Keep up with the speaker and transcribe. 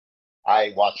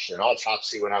I watched an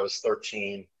autopsy when I was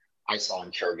 13. I saw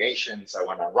interrogations. I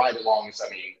went on ride-alongs. I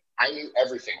mean, I knew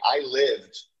everything. I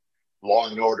lived Law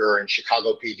and Order and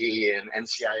Chicago PD and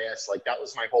NCIS. Like that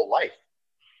was my whole life.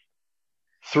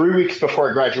 3 weeks before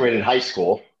I graduated high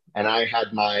school, and I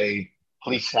had my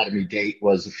police academy date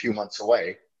was a few months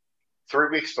away. 3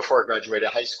 weeks before I graduated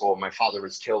high school, my father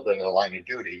was killed in the line of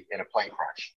duty in a plane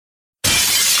crash.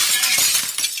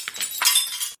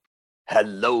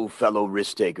 Hello, fellow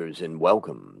risk takers, and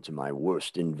welcome to my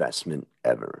worst investment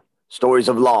ever. Stories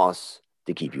of loss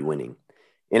to keep you winning.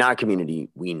 In our community,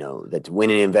 we know that to win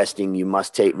in investing, you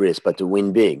must take risk, but to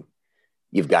win big,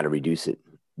 you've got to reduce it.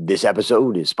 This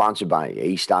episode is sponsored by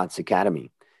A Stotz Academy,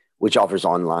 which offers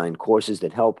online courses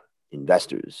that help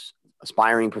investors,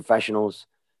 aspiring professionals,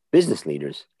 business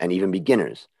leaders, and even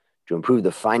beginners to improve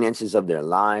the finances of their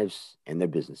lives and their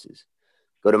businesses.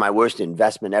 Go to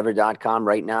myworstinvestmentever.com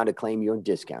right now to claim your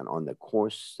discount on the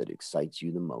course that excites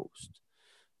you the most.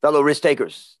 Fellow risk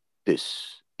takers,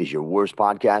 this is your worst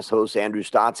podcast host, Andrew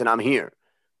Stotz, and I'm here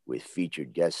with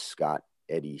featured guest Scott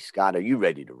Eddy. Scott, are you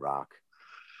ready to rock?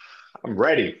 I'm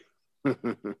ready.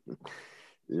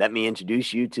 Let me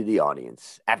introduce you to the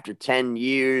audience. After 10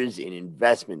 years in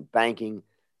investment banking,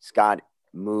 Scott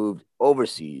moved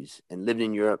overseas and lived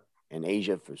in Europe and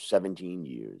Asia for 17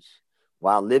 years.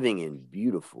 While living in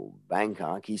beautiful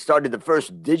Bangkok, he started the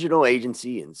first digital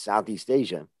agency in Southeast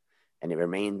Asia, and it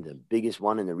remained the biggest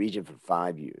one in the region for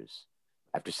 5 years.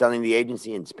 After selling the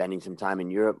agency and spending some time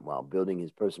in Europe while building his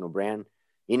personal brand,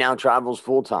 he now travels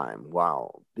full-time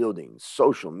while building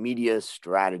social media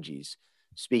strategies,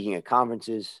 speaking at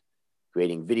conferences,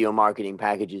 creating video marketing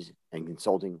packages, and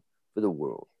consulting for the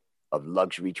world of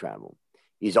luxury travel.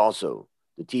 He's also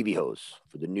the TV host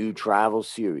for the new travel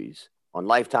series on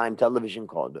Lifetime Television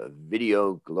called the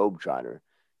Video Globetrotter.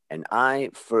 And I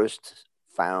first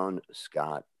found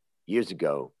Scott years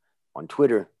ago on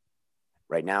Twitter.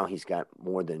 Right now, he's got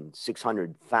more than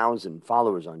 600,000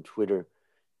 followers on Twitter.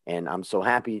 And I'm so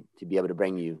happy to be able to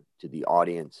bring you to the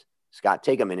audience. Scott,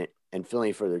 take a minute and fill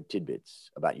any further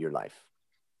tidbits about your life.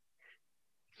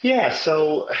 Yeah,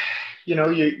 so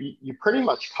you pretty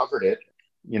much covered it.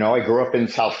 I grew up in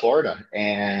South Florida,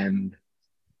 and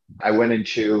I went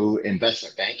into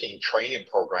investment banking training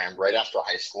program right after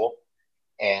high school.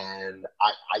 And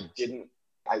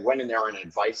I went in there on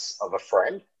advice of a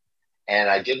friend, and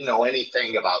I didn't know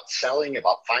anything about selling,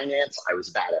 about finance. I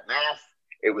was bad at math.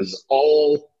 It was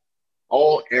all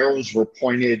arrows were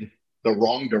pointed the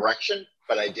wrong direction,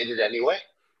 but I did it anyway.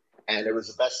 And it was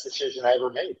the best decision I ever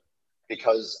made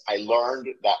because I learned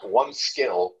that one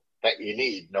skill that you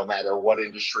need no matter what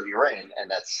industry you're in,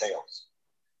 and that's sales.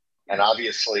 And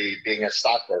obviously, being a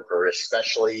stockbroker,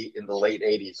 especially in the late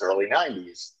 80s, early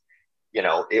 90s,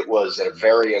 it was a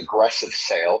very aggressive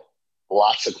sale,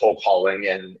 lots of cold calling.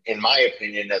 And in my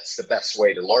opinion, that's the best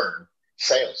way to learn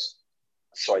sales.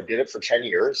 So I did it for 10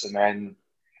 years, and then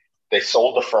they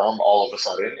sold the firm all of a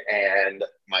sudden. And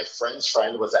my friend's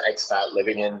friend was an expat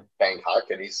living in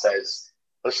Bangkok. And he says,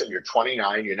 listen, you're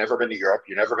 29. You've never been to Europe.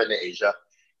 You've never been to Asia.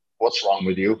 What's wrong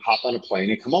with you? Hop on a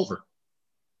plane and come over.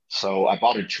 So I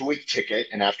bought a 2-week ticket,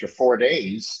 and after 4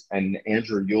 days, and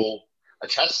Andrew, you'll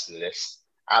attest to this,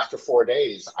 after 4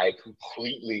 days, I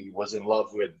completely was in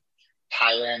love with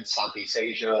Thailand, Southeast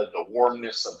Asia, the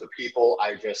warmness of the people.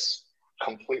 I just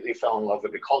completely fell in love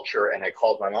with the culture, and I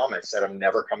called my mom. I said, I'm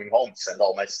never coming home. Send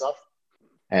all my stuff.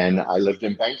 And I lived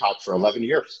in Bangkok for 11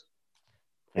 years.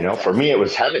 For me, it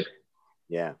was heaven.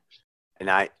 Yeah. And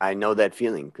I know that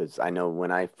feeling because I know when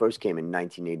I first came in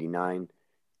 1989,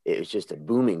 it was just a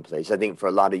booming place. I think for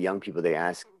a lot of young people, they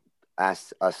ask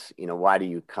us, why do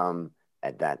you come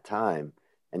at that time?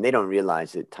 And they don't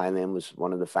realize that Thailand was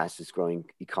one of the fastest growing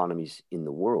economies in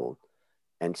the world.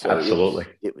 And so absolutely,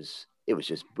 it was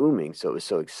just booming. So it was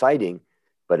so exciting.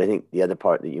 But I think the other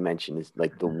part that you mentioned is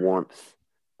like the warmth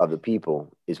of the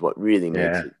people is what really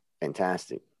makes it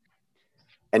fantastic.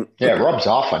 And it rubs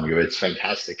off on you. It's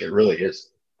fantastic. It really is.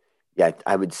 Yeah,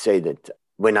 I would say that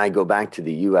when I go back to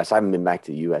the U.S., I haven't been back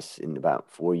to the U.S. in about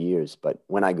 4 years, but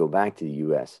when I go back to the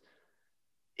U.S.,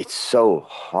 it's so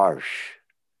harsh.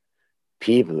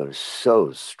 People are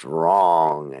so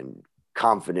strong and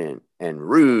confident and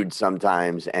rude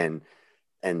sometimes and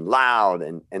loud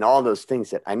and all those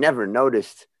things that I never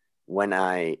noticed when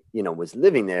I, was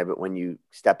living there. But when you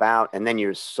step out and then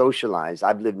you're socialized,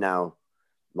 I've lived now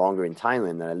longer in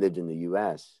Thailand than I lived in the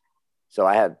U.S. So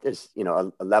I have this,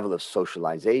 a level of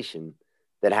socialization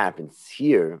that happens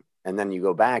here. And then you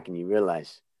go back and you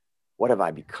realize, what have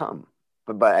I become?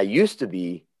 But I used to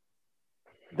be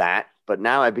that, but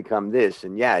now I become this.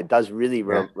 And yeah, it does really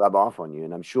rub off on you.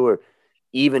 And I'm sure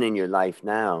even in your life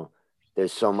now,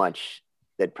 there's so much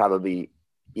that probably,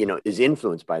 is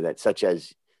influenced by that, such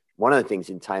as one of the things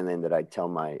in Thailand that I tell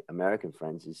my American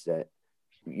friends is that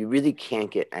you really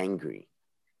can't get angry.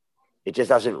 It just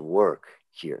doesn't work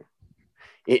here.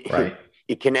 It, Right.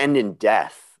 it can end in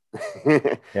death.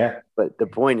 Yeah. But the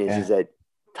point is Yeah. that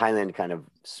Thailand kind of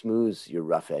smooths your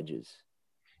rough edges.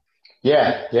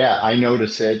 Yeah. Yeah. I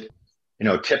notice it,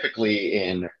 typically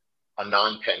in a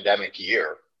non-pandemic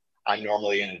year, I'm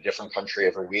normally in a different country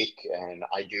every week and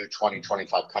I do 20,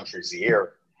 25 countries a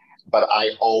year, but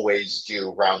I always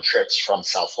do round trips from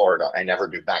South Florida. I never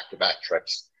do back-to-back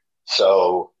trips.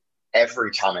 So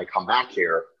every time I come back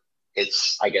here,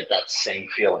 I get that same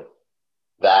feeling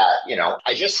that,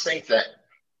 I just think that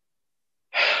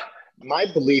my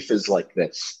belief is like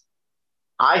this.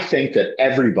 I think that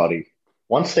everybody,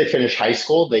 once they finish high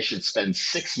school, they should spend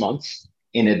 6 months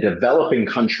in a developing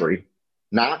country,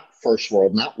 not first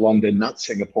world, not London, not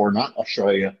Singapore, not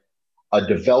Australia, a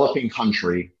developing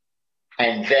country,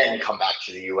 and then come back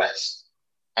to the US.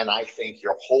 And I think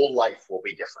your whole life will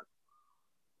be different.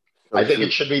 So I think it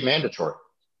true. should be mandatory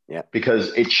Yeah.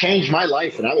 because it changed my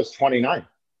life and I was 29.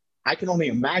 I can only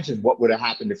imagine what would have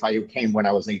happened if I came when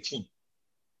I was 18.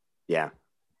 Yeah.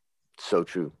 So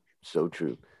true. So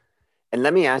true. And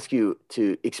let me ask you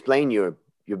to explain your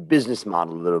business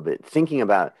model a little bit, thinking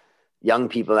about young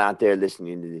people out there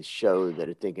listening to this show that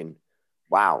are thinking,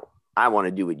 wow, I want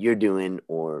to do what you're doing,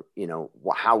 or,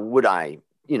 how would I,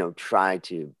 try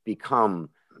to become,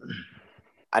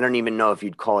 I don't even know if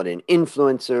you'd call it an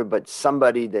influencer, but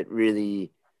somebody that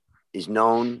really is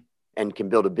known and can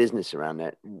build a business around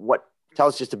that. Tell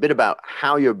us just a bit about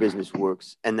how your business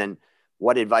works, and then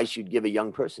what advice you'd give a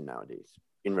young person nowadays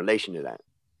in relation to that.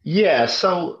 Yeah.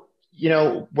 So,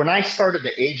 when I started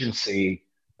the agency,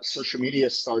 social media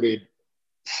started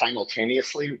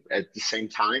simultaneously at the same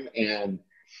time. And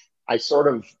I sort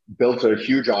of built a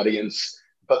huge audience.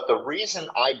 But the reason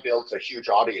I built a huge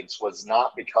audience was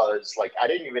not because, like, I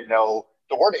didn't even know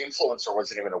the word influencer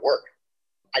wasn't even a word.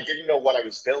 I didn't know what I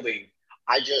was building.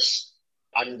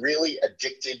 I'm really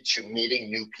addicted to meeting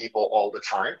new people all the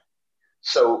time.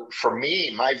 So for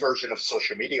me, my version of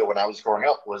social media when I was growing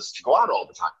up was to go out all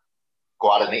the time,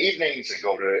 go out in the evenings and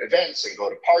go to events and go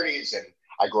to parties. And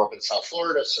I grew up in South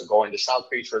Florida, so going to South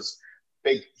Beach was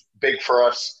big, big for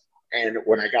us. And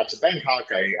when I got to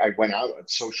Bangkok, I went out and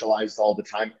socialized all the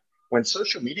time. When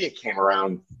social media came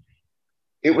around,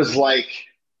 it was like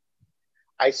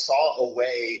I saw a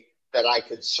way that I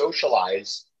could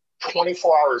socialize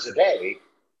 24 hours a day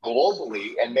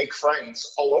globally and make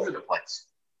friends all over the place.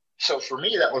 So for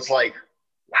me, that was like,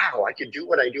 wow, I could do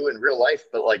what I do in real life,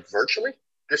 but like virtually.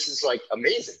 This is like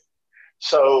amazing.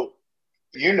 So,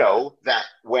 that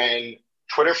when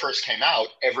Twitter first came out,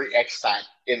 every expat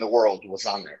in the world was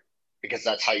on there because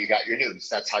that's how you got your news.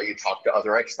 That's how you talk to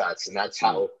other expats. And that's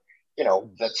how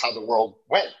the world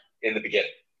went in the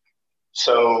beginning.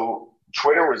 So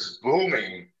Twitter was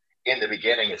booming in the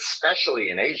beginning, especially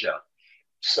in Asia.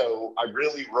 So I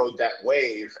really rode that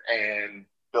wave and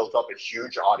built up a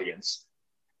huge audience.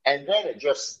 And then it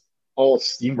just all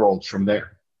steamrolled from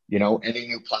there. Any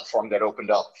new platform that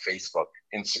opened up, Facebook,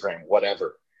 Instagram,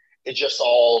 whatever, it just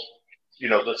all,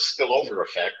 the spillover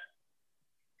effect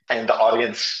and the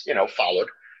audience, followed.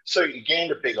 So you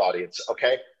gained a big audience.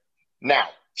 Okay. Now,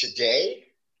 today,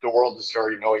 the world is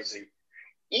very noisy.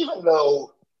 Even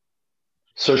though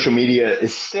social media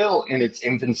is still in its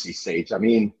infancy stage, I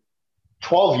mean,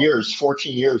 12 years,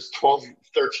 14 years, 12,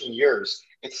 13 years,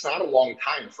 it's not a long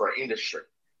time for an industry.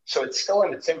 So it's still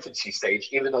in its infancy stage,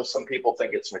 even though some people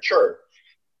think it's mature.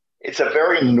 It's a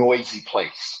very noisy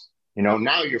place.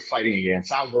 Now you're fighting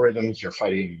against algorithms, you're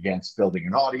fighting against building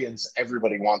an audience.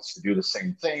 Everybody wants to do the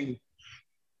same thing.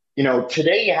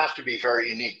 Today you have to be very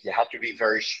unique. You have to be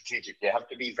very strategic. You have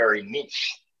to be very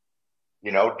niche.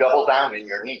 Double down in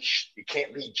your niche. You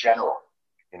can't be general.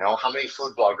 How many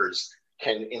food bloggers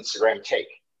can Instagram take?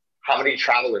 How many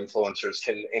travel influencers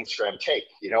can Instagram take?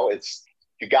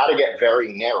 You got to get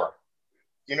very narrow.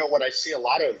 What I see a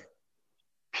lot of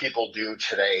people do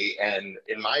today, and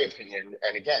in my opinion,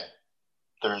 and again,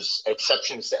 there's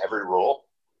exceptions to every rule,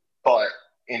 but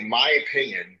in my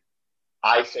opinion,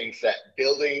 I think that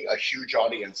building a huge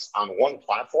audience on one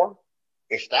platform,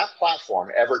 if that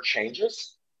platform ever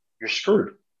changes, you're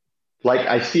screwed. Like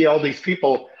I see all these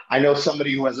people. I know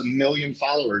somebody who has 1 million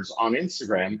followers on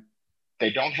Instagram.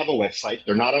 They don't have a website.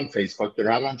 They're not on Facebook. They're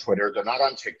not on Twitter. They're not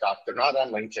on TikTok. They're not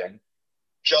on LinkedIn.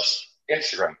 Just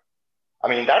Instagram. I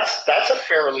mean, that's a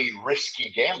fairly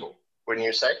risky gamble, wouldn't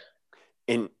you say?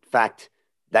 In fact,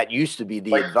 that used to be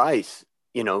the Like, advice,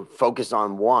 focus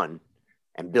on one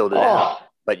and build it out. oh,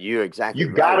 But you're exactly you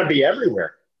got right. to be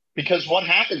everywhere. Because what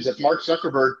happens if Mark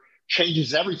Zuckerberg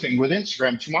changes everything with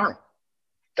Instagram tomorrow?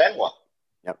 Then what?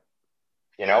 Yep.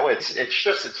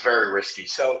 It's very risky.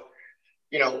 So,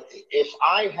 if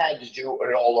I had to do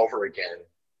it all over again,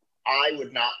 I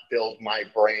would not build my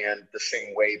brand the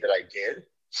same way that I did.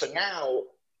 So now,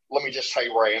 let me just tell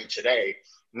you where I am today.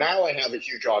 Now I have a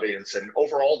huge audience, and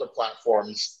over all the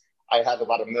platforms, I have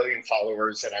about 1 million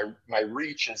followers, and my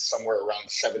reach is somewhere around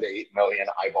 7 to 8 million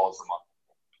eyeballs a month.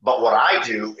 But what I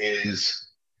do is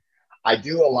I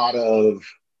do a lot of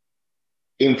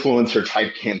influencer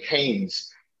type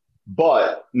campaigns.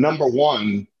 But number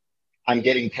one, I'm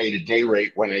getting paid a day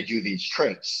rate when I do these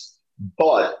trips.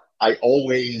 But I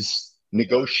always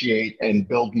negotiate and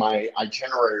build my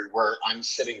itinerary where I'm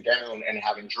sitting down and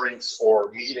having drinks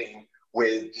or meeting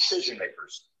with decision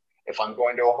makers. If I'm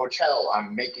going to a hotel,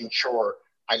 I'm making sure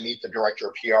I meet the director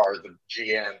of PR, the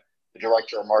GM, the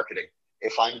director of marketing.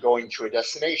 If I'm going to a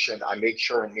destination, I make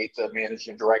sure and meet the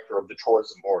managing director of the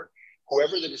tourism board,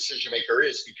 whoever the decision maker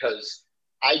is, because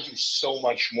I do so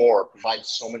much more, provide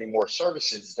so many more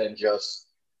services than just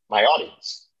my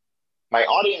audience. My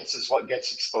audience is what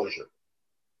gets exposure,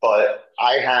 but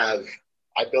I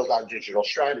build out digital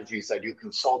strategies. I do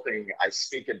consulting. I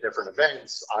speak at different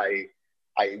events. I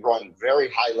run very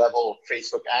high level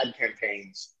Facebook ad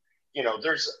campaigns.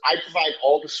 I provide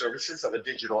all the services of a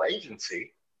digital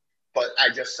agency, but I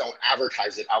just don't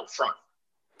advertise it out front.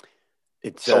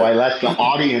 So I let the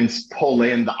audience pull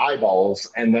in the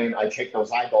eyeballs, and then I take those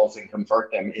eyeballs and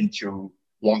convert them into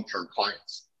long-term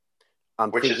clients,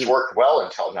 which has worked well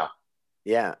until now.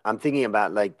 Yeah, I'm thinking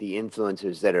about like the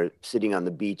influencers that are sitting on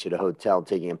the beach at a hotel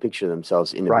taking a picture of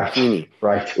themselves in a bikini.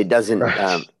 Right. It doesn't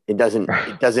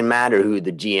matter who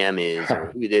the GM is or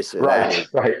who this or that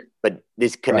is. Right. But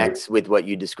this connects with what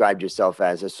you described yourself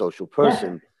as, a social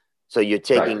person. Yeah. So you're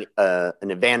taking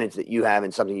an advantage that you have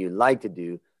and something you like to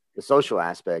do, the social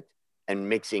aspect, and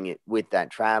mixing it with that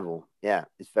travel. Yeah,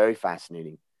 it's very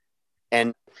fascinating.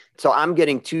 And so I'm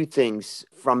getting two things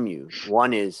from you.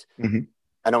 One is,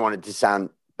 I don't want it to sound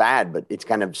bad, but it's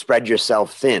kind of spread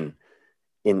yourself thin.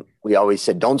 We always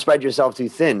said, don't spread yourself too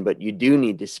thin, but you do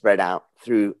need to spread out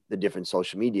through the different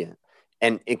social media.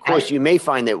 And of course, you may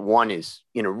find that one is,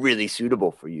 really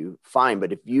suitable for you. Fine.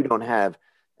 But if you don't have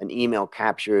an email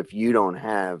capture, if you don't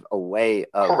have a way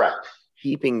of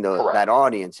keeping that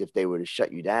audience, if they were to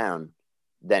shut you down,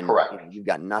 then you've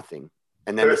got nothing.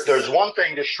 And then there's one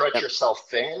thing to stretch yourself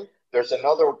thin. There's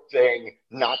another thing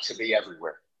not to be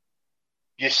everywhere.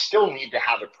 You still need to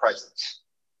have a presence.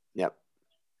 Yep.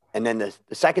 And then the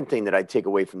second thing that I take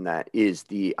away from that is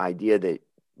the idea that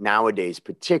nowadays,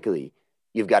 particularly,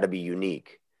 you've got to be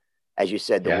unique. As you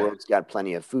said, the world's got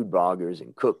plenty of food bloggers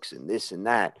and cooks and this and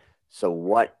that. So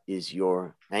what is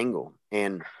your angle?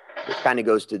 And it kind of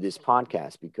goes to this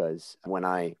podcast, because when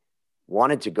I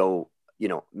wanted to go,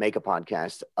 make a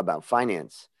podcast about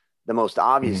finance, the most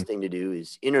obvious thing to do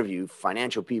is interview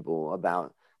financial people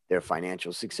about their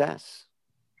financial success.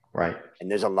 Right. And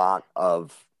there's a lot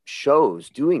of shows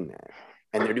doing that,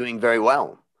 and they're doing very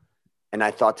well. And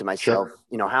I thought to myself,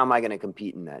 how am I going to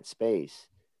compete in that space?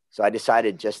 So I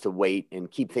decided just to wait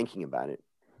and keep thinking about it.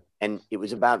 And it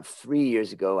was about 3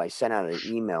 years ago, I sent out an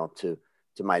email to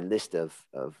my list of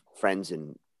friends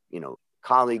and,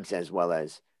 colleagues as well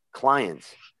as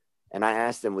clients. And I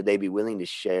asked them, would they be willing to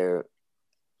share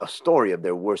a story of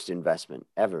their worst investment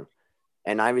ever?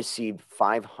 And I received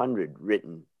 500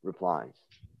 written replies.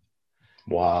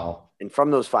 Wow. And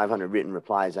from those 500 written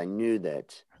replies, I knew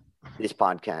that this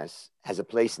podcast has a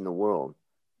place in the world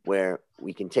where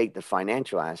we can take the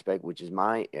financial aspect, which is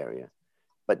my area,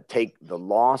 but take the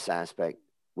loss aspect,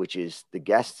 which is the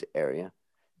guest's area,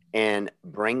 and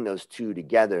bring those two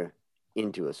together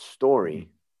into a story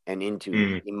and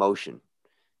into emotion.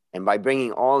 And by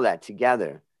bringing all that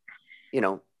together,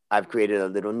 I've created a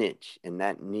little niche, and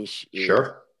that niche is,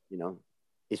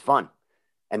 is fun.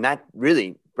 And that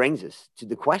really brings us to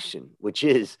the question, which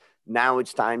is, now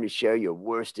it's time to share your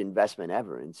worst investment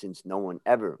ever. And since no one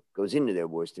ever goes into their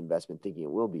worst investment thinking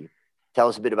it will be, tell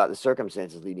us a bit about the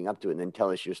circumstances leading up to it, and then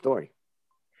tell us your story.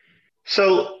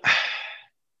 So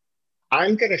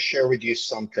I'm going to share with you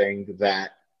something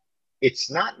that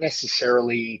it's not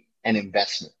necessarily an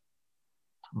investment,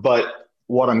 but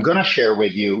what I'm going to share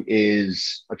with you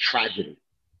is a tragedy.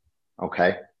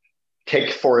 Okay.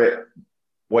 Take for it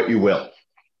what you will.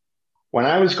 When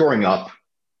I was growing up,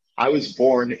 I was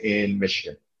born in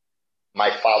Michigan.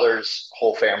 My father's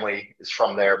whole family is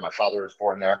from there. My father was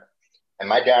born there. And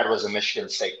my dad was in Michigan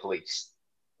State Police.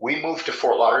 We moved to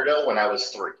Fort Lauderdale when I was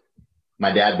 3.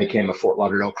 My dad became a Fort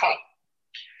Lauderdale cop.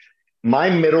 My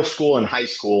middle school and high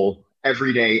school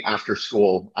every day after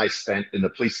school I spent in the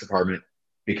police department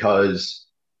because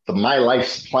my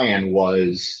life's plan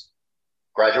was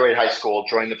graduate high school,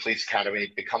 join the police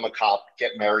academy, become a cop,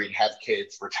 get married, have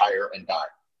kids, retire, and die.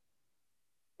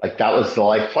 Like that was the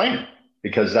life plan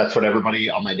because that's what everybody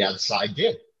on my dad's side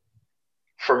did.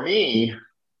 For me,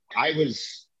 I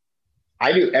was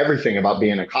I knew everything about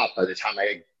being a cop by the time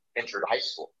I entered high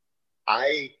school.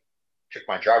 I took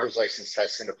my driver's license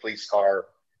test in a police car.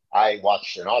 I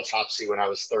watched an autopsy when I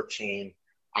was 13.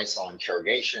 I saw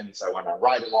interrogations. I went on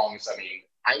ride-alongs. I mean,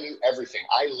 I knew everything.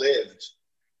 I lived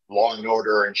Law and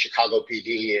Order and Chicago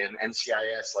PD and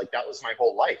NCIS. Like that was my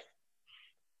whole life.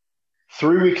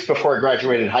 3 weeks before I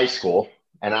graduated high school,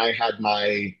 and I had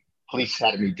my police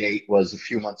academy date was a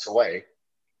few months away.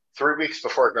 3 weeks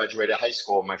before I graduated high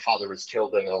school, my father was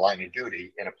killed in the line of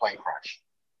duty in a plane crash.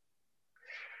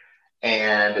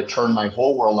 And it turned my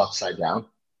whole world upside down.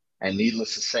 And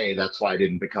needless to say, that's why I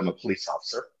didn't become a police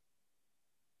officer.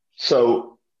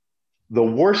 So the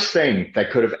worst thing that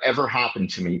could have ever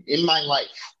happened to me in my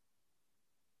life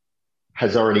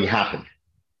has already happened.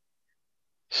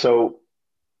 So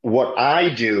what I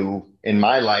do in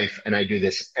my life, and I do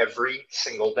this every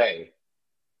single day,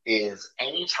 is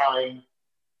anytime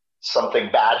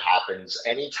something bad happens,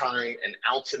 anytime an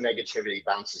ounce of negativity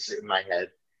bounces in my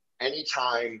head,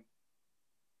 anytime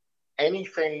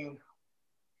anything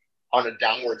on a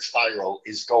downward spiral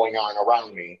is going on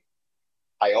around me,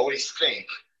 I always think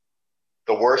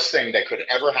the worst thing that could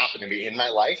ever happen to me in my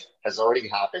life has already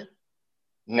happened.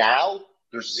 Now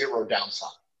there's zero downside.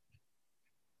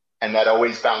 And that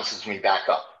always bounces me back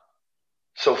up.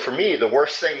 So for me, the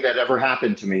worst thing that ever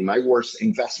happened to me, my worst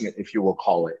investment, if you will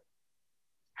call it,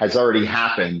 has already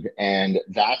happened. And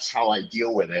that's how I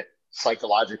deal with it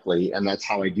psychologically. And that's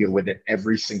how I deal with it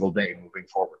every single day moving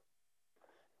forward.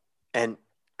 And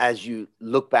as you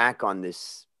look back on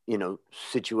this,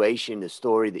 situation, the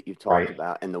story that you've talked Right.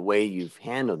 about and the way you've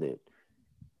handled it,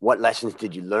 what lessons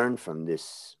did you learn from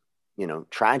this,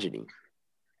 tragedy?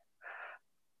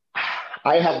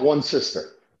 I have one sister,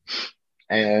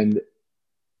 and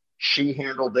she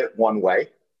handled it one way.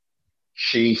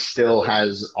 She still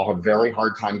has a very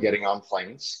hard time getting on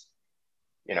planes.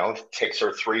 It takes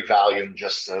her 3 Valium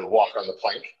just to walk on the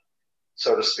plank,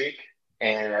 so to speak.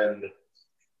 And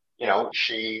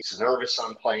she's nervous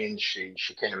on planes. She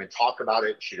can't even talk about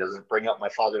it. She doesn't bring up my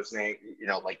father's name,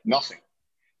 like nothing.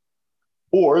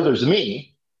 Or there's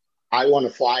me. I want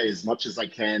to fly as much as I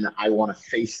can. I want to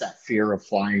face that fear of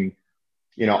flying.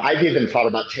 I've even thought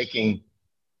about taking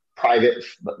private,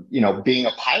 being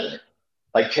a pilot,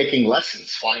 like taking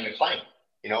lessons, flying a plane.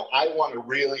 I want to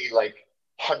really like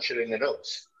punch it in the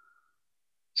nose.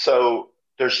 So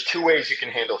there's two ways you can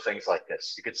handle things like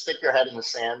this. You could stick your head in the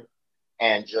sand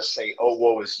and just say, oh,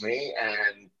 woe is me.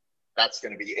 And that's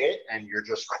going to be it. And you're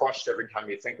just crushed every time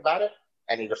you think about it.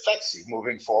 And it affects you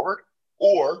moving forward.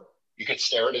 Or you could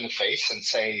stare it in the face and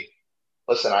say,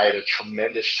 listen, I had a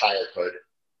tremendous childhood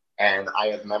and I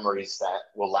have memories that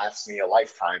will last me a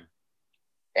lifetime.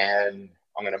 And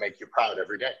I'm going to make you proud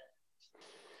every day.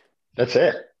 That's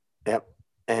it. Yep.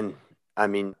 And I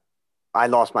mean, I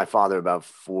lost my father about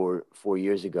four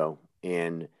years ago,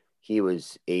 and he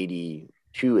was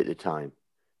 82 at the time.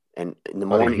 And in the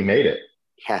morning, he made it.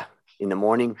 Yeah, in the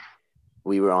morning,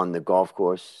 we were on the golf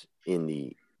course. In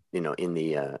the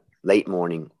late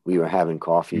morning, we were having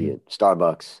coffee at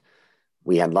Starbucks.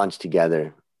 We had lunch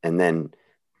together, and then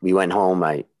we went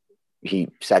home. He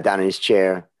sat down in his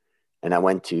chair, and I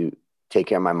went to take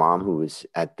care of my mom, who was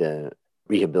at the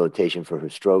rehabilitation for her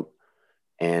stroke.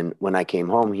 And when I came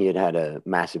home, he had a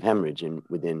massive hemorrhage, and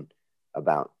within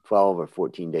about 12 or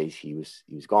 14 days, he was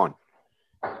gone.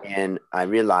 And I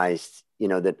realized,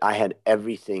 that I had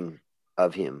everything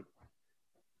of him,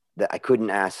 that I couldn't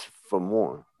ask for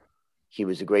more. He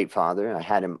was a great father. I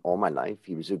had him all my life.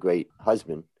 He was a great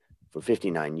husband for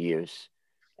 59 years.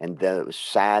 And though it was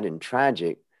sad and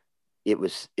tragic, it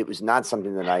was not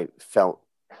something that I felt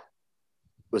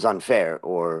was unfair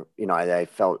or, I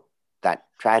felt that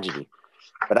tragedy.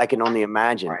 But I can only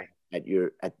imagine that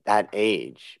you're at that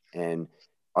age and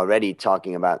already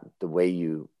talking about the way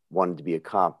you wanted to be a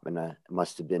cop, and it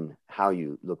must have been how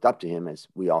you looked up to him, as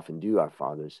we often do our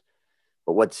fathers.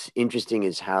 But what's interesting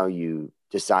is how you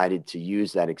decided to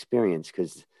use that experience,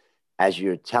 because as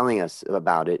you're telling us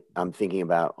about it, I'm thinking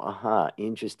about,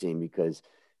 interesting, because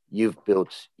you've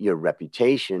built your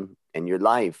reputation and your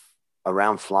life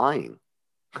around flying.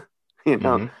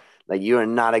 Like you're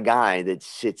not a guy that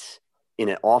sits in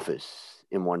an office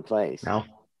in one place. No.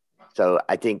 So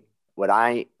I think what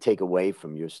I take away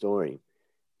from your story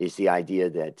is the idea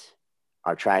that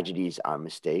our tragedies, our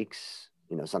mistakes,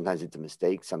 Sometimes it's a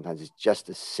mistake. Sometimes it's just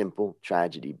a simple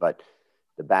tragedy. But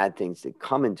the bad things that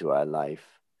come into our life,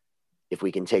 if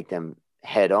we can take them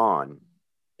head on,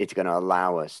 it's going to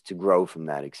allow us to grow from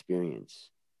that experience.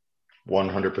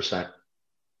 100%.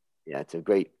 Yeah, it's a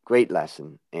great, great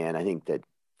lesson. And I think that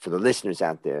for the listeners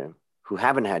out there who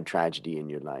haven't had tragedy in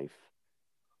your life,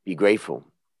 be grateful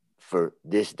for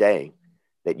this day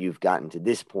that you've gotten to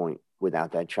this point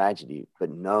without that tragedy, but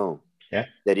know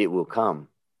that it will come.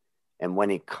 And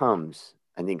when it comes,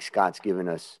 I think Scott's given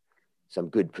us some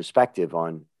good perspective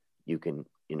on, you can,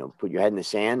 put your head in the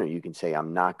sand, or you can say,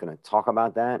 I'm not going to talk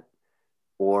about that,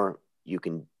 or you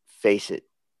can face it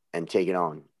and take it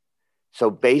on. So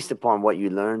based upon what you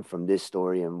learned from this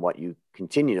story and what you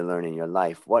continue to learn in your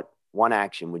life, what one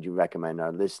action would you recommend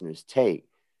our listeners take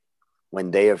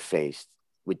when they are faced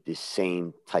with this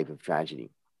same type of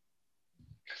tragedy?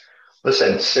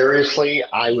 Listen, seriously,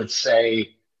 I would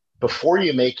say before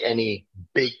you make any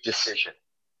big decision,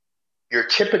 you're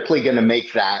typically going to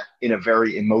make that in a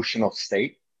very emotional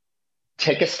state.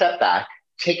 Take a step back,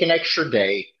 take an extra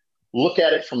day, look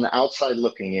at it from the outside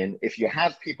looking in. If you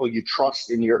have people you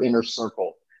trust in your inner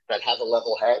circle that have a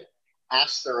level head,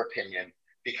 ask their opinion,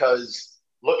 because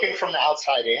looking from the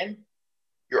outside in,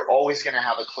 you're always going to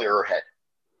have a clearer head.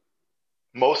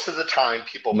 Most of the time,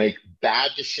 people make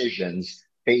bad decisions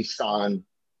based on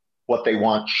what they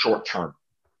want short term.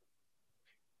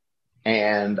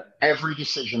 And every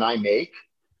decision I make,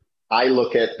 I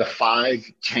look at the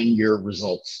 5-10 year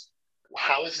results.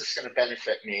 How is this going to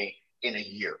benefit me in a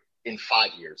year, in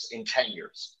 5 years, in 10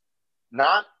 years?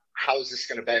 Not how is this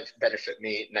going to benefit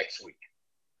me next week?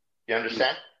 You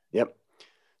understand? Yep.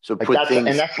 So put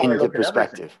things into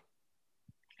perspective.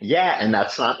 Yeah, and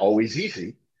that's not always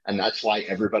easy. And that's why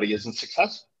everybody isn't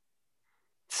successful.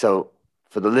 So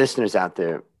for the listeners out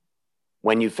there,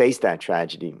 when you face that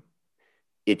tragedy,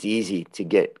 it's easy to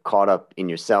get caught up in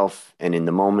yourself and in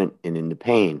the moment and in the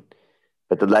pain.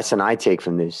 But the lesson I take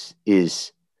from this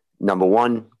is, number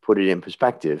one, put it in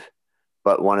perspective.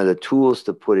 But one of the tools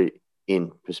to put it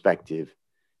in perspective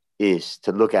is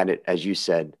to look at it, as you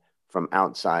said, from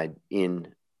outside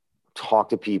in, talk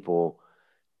to people,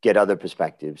 get other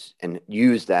perspectives, and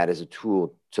use that as a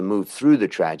tool to move through the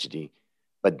tragedy,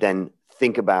 but then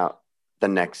think about the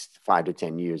next 5 to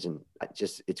 10 years. And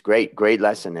it's great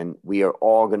lesson. And we are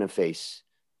all going to face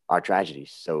our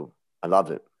tragedies. So I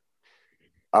love it.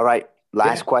 All right.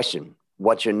 Last question.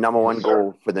 What's your number one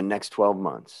goal for the next 12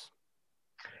 months?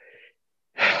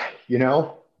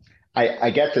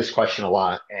 I get this question a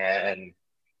lot, and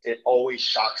it always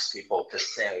shocks people to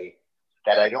say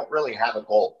that I don't really have a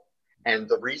goal. And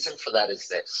the reason for that is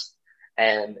this.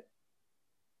 And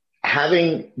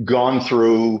having gone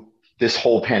through this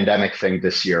whole pandemic thing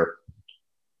this year,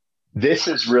 this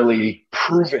has really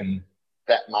proven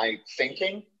that my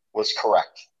thinking was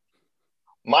correct.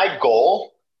 My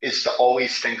goal is to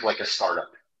always think like a startup.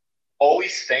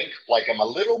 Always think like I'm a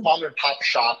little mom and pop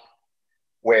shop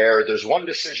where there's one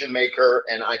decision maker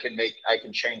and I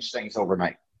can change things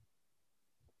overnight.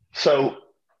 So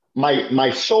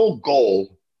my sole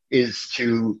goal is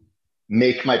to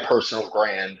make my personal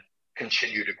brand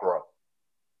continue to grow.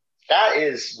 That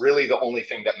is really the only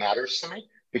thing that matters to me,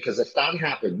 because if that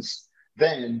happens,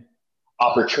 then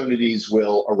opportunities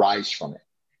will arise from it.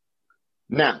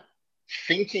 Now,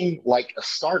 thinking like a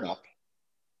startup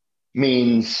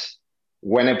means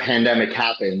when a pandemic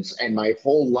happens and my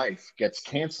whole life gets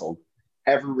canceled,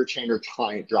 every retainer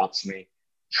client drops me,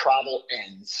 travel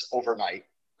ends overnight,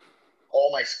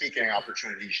 all my speaking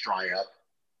opportunities dry up,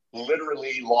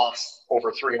 literally lost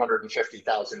over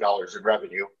 $350,000 in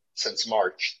revenue since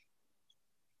March.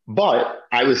 But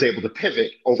I was able to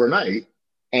pivot overnight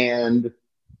and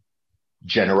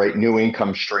generate new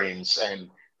income streams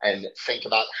and think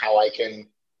about how I can,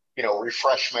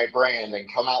 refresh my brand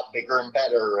and come out bigger and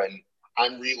better. And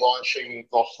I'm relaunching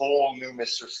the whole new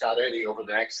Mr. Scott Eddy over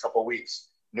the next couple of weeks.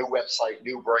 New website,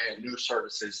 new brand, new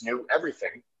services, new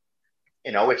everything.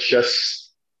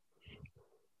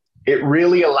 It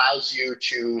really allows you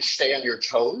to stay on your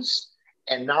toes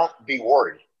and not be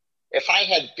worried. If I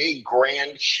had big,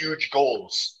 grand, huge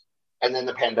goals and then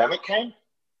the pandemic came,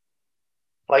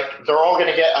 they're all going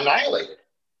to get annihilated.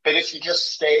 But if you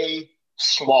just stay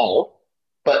small,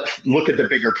 but look at the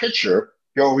bigger picture,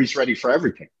 you're always ready for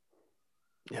everything.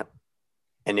 Yeah.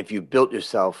 And if you built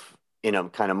yourself in a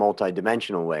kind of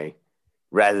multi-dimensional way,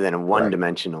 rather than a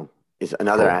one-dimensional, is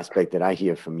another aspect that I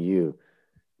hear from you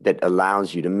that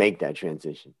allows you to make that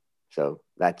transition. So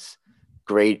that's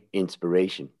great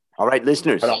inspiration. All right,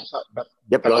 listeners. I'll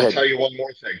tell you one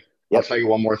more thing. I'll tell you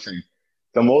one more thing.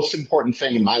 The most important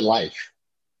thing in my life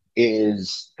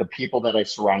is the people that I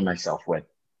surround myself with,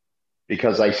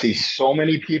 because I see so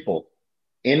many people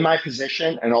in my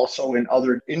position and also in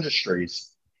other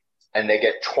industries, and they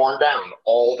get torn down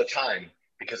all the time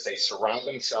because they surround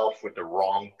themselves with the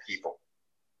wrong people.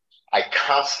 I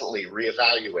constantly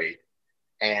reevaluate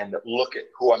and look at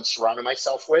who I'm surrounding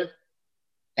myself with.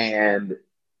 And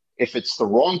if it's the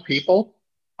wrong people,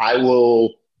 I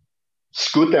will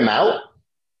scoot them out,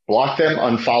 block them,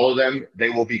 unfollow them. They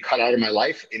will be cut out of my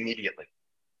life immediately.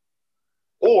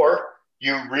 Or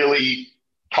you really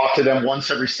talk to them once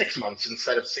every 6 months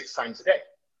instead of 6 times a day.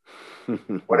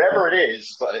 Whatever it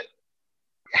is, but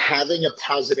having a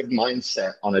positive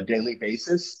mindset on a daily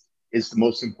basis is the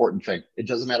most important thing. It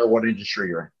doesn't matter what industry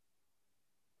you're in.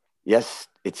 Yes,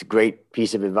 it's a great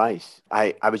piece of advice.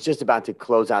 I was just about to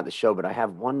close out the show, but I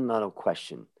have one little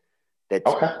question that's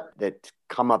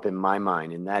come up in my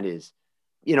mind, and that is,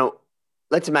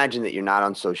 let's imagine that you're not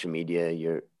on social media.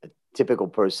 You're a typical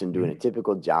person doing a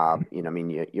typical job.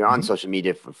 You're on social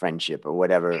media for friendship or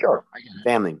whatever, sure,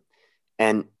 family.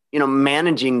 And,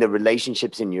 managing the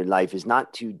relationships in your life is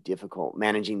not too difficult.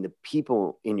 Managing the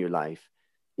people in your life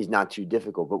is not too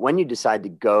difficult. But when you decide to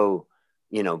go,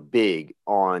 big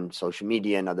on social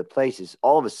media and other places,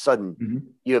 all of a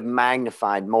sudden you have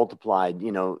magnified, multiplied,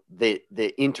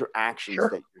 the interactions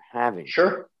that you're having.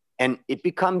 Sure. And it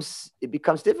becomes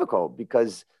difficult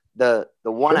because the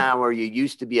 1 hour you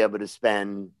used to be able to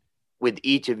spend with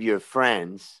each of your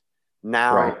friends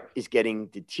now is getting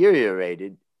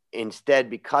deteriorated. Instead,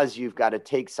 because you've got to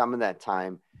take some of that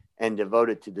time and devote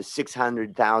it to the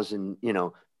 600,000,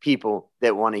 people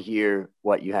that want to hear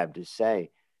what you have to say.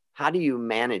 How do you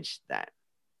manage that?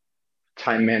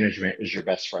 Time management is your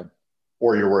best friend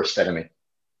or your worst enemy.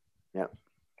 Yeah.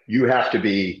 You have to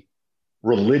be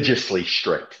religiously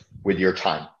strict with your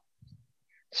time.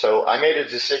 So I made a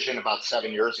decision about 7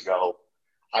 years ago.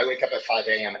 I wake up at 5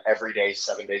 a.m. every day,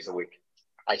 7 days a week.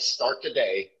 I start the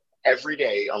day every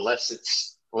day, unless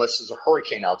there's a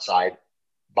hurricane outside,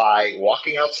 by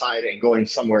walking outside and going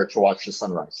somewhere to watch the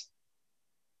sunrise.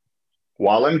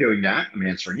 While I'm doing that, I'm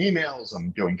answering emails, I'm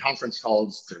doing conference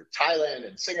calls to Thailand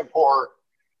and Singapore,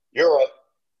 Europe.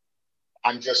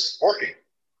 I'm just working,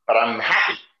 but I'm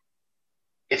happy.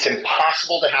 It's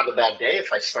impossible to have a bad day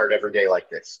if I start every day like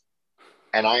this.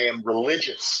 And I am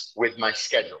religious with my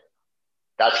schedule.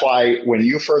 That's why when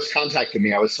you first contacted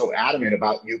me, I was so adamant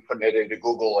about you putting it into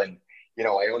Google and,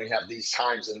 I only have these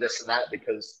times and this and that,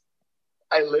 because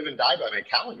I live and die by my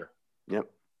calendar. Yep.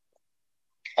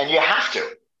 And you have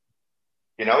to.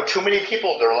 Too many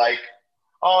people, they're like,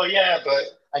 oh, yeah, but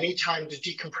I need time to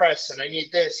decompress and I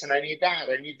need this and I need that.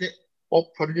 I need this.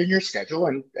 Well, put it in your schedule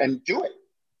and do it.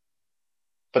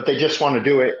 But they just want to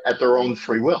do it at their own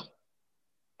free will.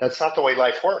 That's not the way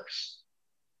life works.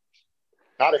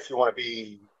 Not if you're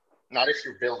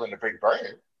building a big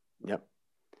brand. Yep.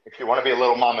 If you want to be a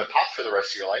little mom and pop for the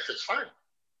rest of your life, it's fine.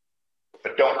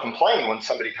 But don't complain when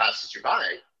somebody passes you by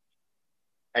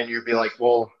and you'd be like,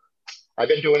 well, I've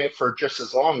been doing it for just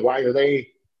as long. Why are they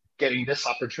getting this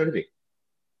opportunity?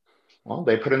 Well,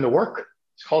 they put in the work.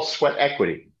 It's called sweat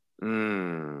equity.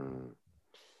 I'm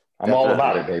all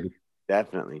about it, baby.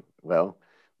 Definitely. Well,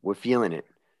 we're feeling it.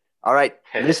 All right,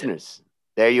 listeners,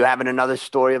 there you have it, another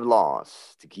story of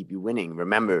loss to keep you winning.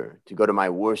 Remember to go to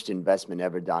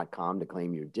myworstinvestmentever.com to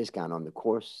claim your discount on the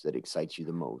course that excites you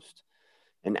the most.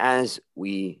 And as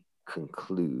we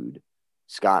conclude,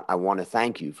 Scott, I want to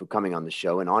thank you for coming on the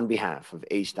show. And on behalf of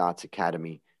A Stotts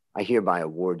Academy, I hereby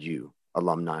award you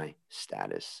alumni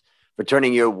status for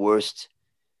turning your worst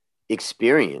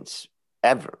experience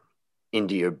ever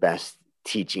into your best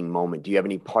teaching moment. Do you have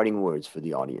any parting words for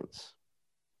the audience?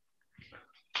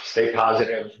 Stay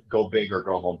positive, go big or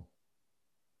go home.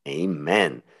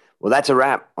 Amen. Well, that's a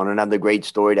wrap on another great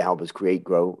story to help us create,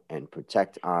 grow, and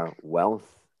protect our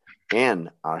wealth and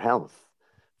our health.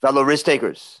 Fellow risk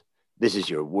takers, this is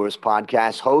your worst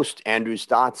podcast host, Andrew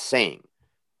Stotts, saying,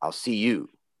 I'll see you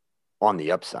on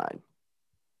the upside.